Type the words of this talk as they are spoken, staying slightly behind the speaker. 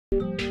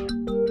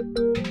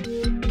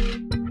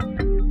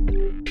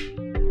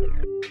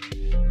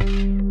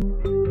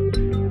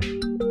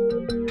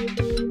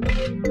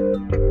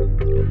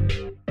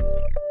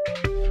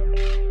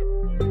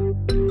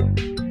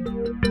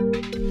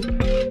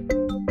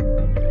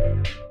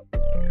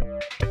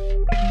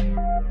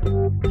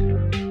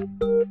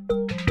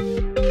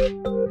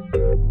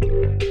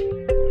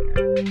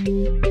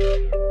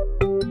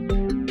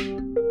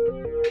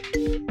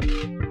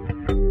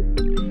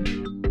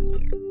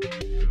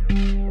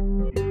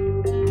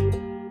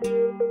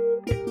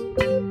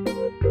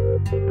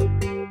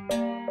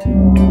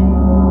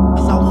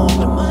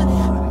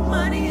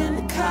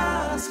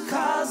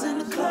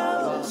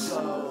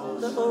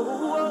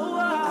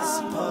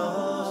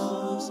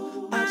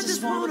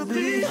wanna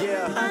be,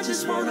 I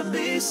just wanna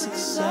be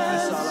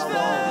successful.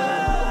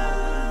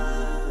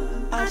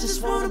 I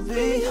just wanna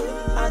be,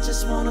 I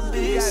just wanna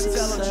be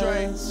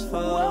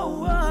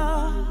successful.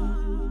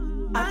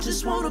 I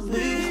just wanna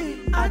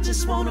be, I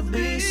just wanna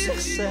be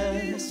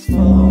successful.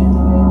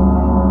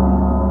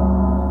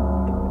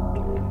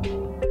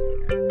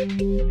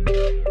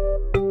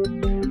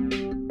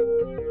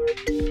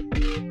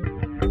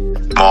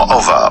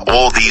 Moreover,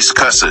 all these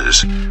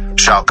curses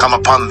shall come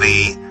upon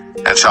thee,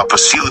 and shall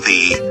pursue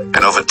thee, and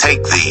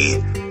overtake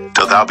thee,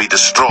 till thou be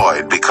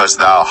destroyed, because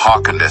thou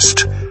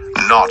hearkenest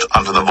not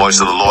unto the voice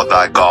of the Lord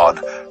thy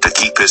God, to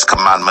keep his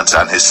commandments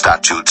and his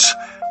statutes,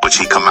 which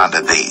he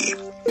commanded thee.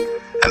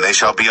 And they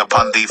shall be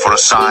upon thee for a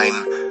sign,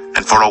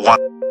 and for a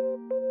wonder.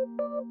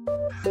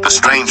 The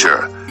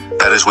stranger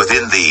that is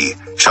within thee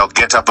shall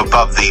get up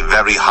above thee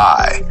very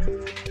high,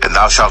 and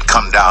thou shalt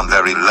come down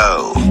very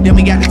low. Then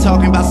we got to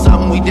talking about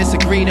something we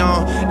disagreed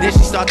on. Then she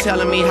start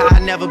telling me how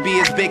I'd never be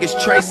as big as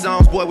Trey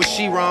Songz. Boy, was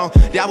she wrong.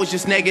 That was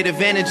just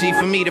negative energy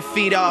for me to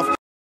feed off.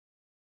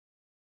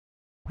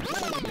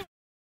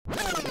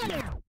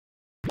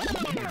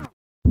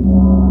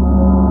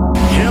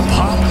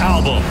 Hip-hop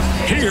album.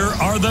 Here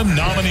are the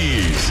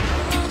nominees.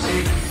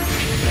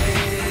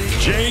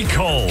 J.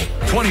 Cole,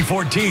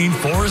 2014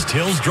 Forest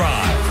Hills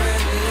Drive.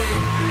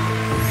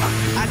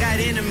 I got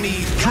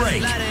enemies.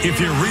 Drake, if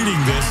you're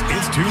reading this,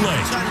 it's too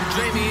late. Trying to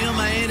drain me of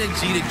my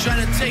energy, they're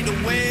trying to take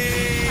away.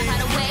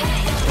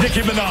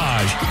 Nicki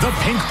Minaj, The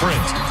Pink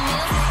Print.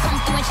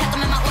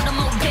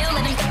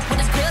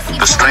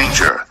 The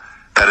stranger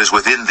that is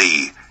within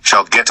thee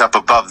shall get up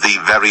above thee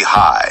very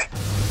high,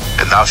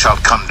 and thou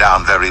shalt come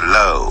down very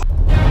low.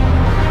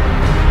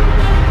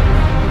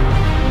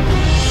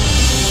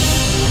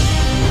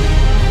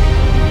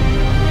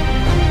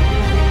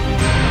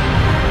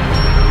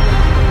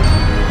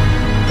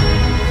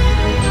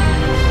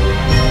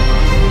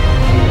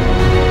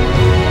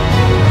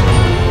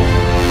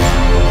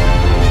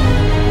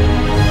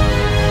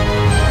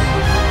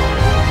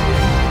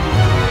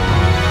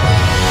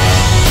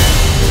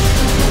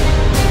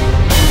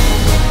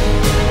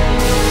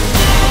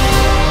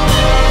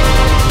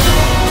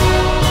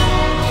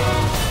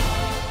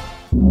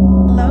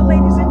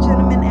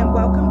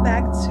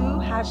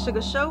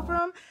 Sugar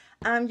Showroom.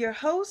 I'm your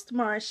host,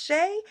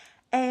 Marsha,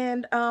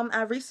 and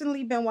I've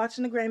recently been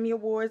watching the Grammy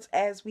Awards,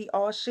 as we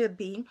all should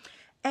be,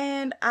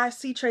 and I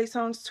see Trey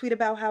Songz tweet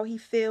about how he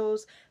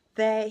feels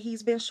that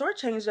he's been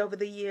shortchanged over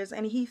the years,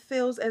 and he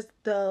feels as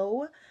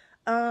though,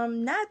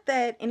 not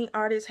that any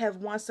artists have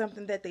won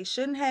something that they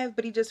shouldn't have,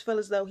 but he just feels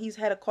as though he's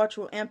had a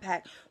cultural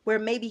impact where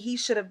maybe he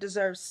should have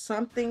deserved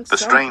something. The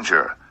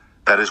stranger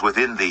that is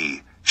within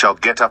thee shall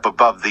get up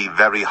above thee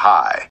very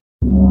high.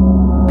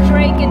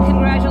 Drake, and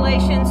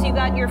congratulations, you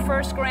got your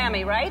first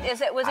Grammy, right?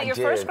 Was it your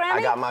first Grammy?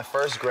 I got my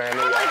first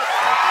Grammy.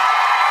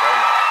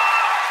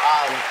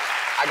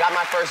 I got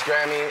my first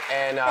Grammy,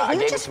 and I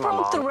gave it to my mom.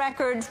 You just broke the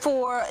record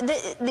for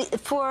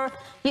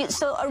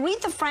so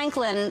Aretha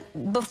Franklin,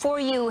 before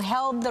you,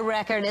 held the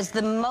record as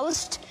the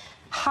most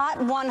Hot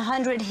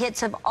 100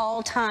 hits of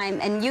all time,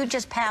 and you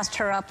just passed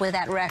her up with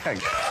that record.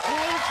 Thank you,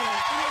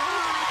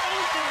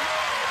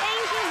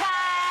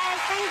 guys.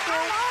 Thank you.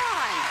 Come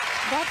on.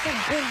 That's a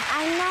big, I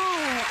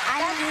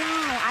don't know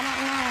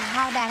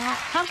how that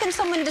happened. How can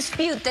someone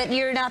dispute that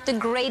you're not the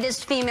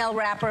greatest female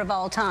rapper of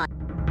all time?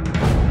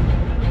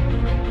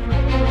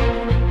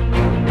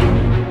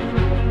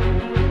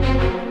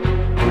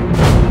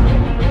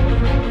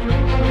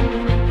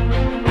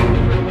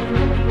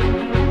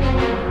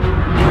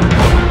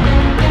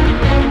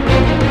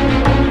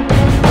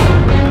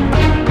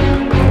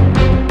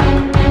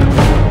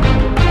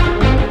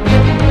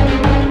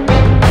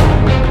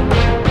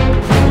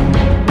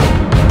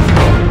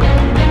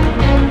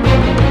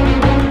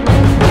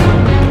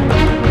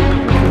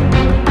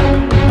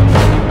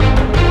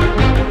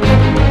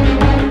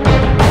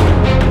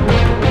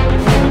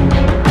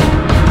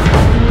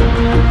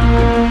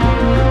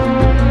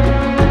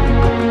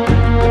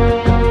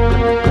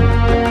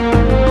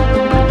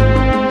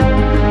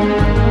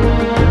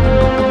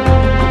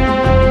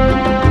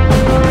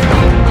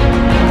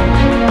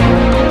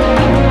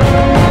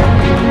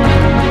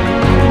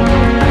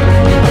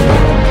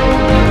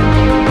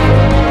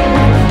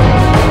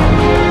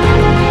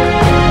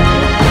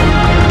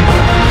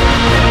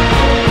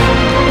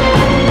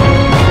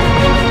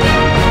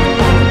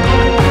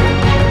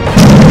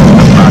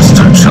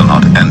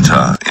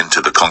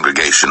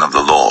 Of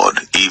the Lord,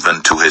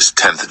 even to his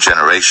 10th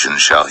generation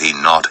shall he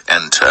not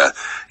enter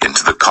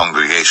into the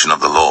congregation of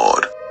the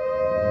Lord.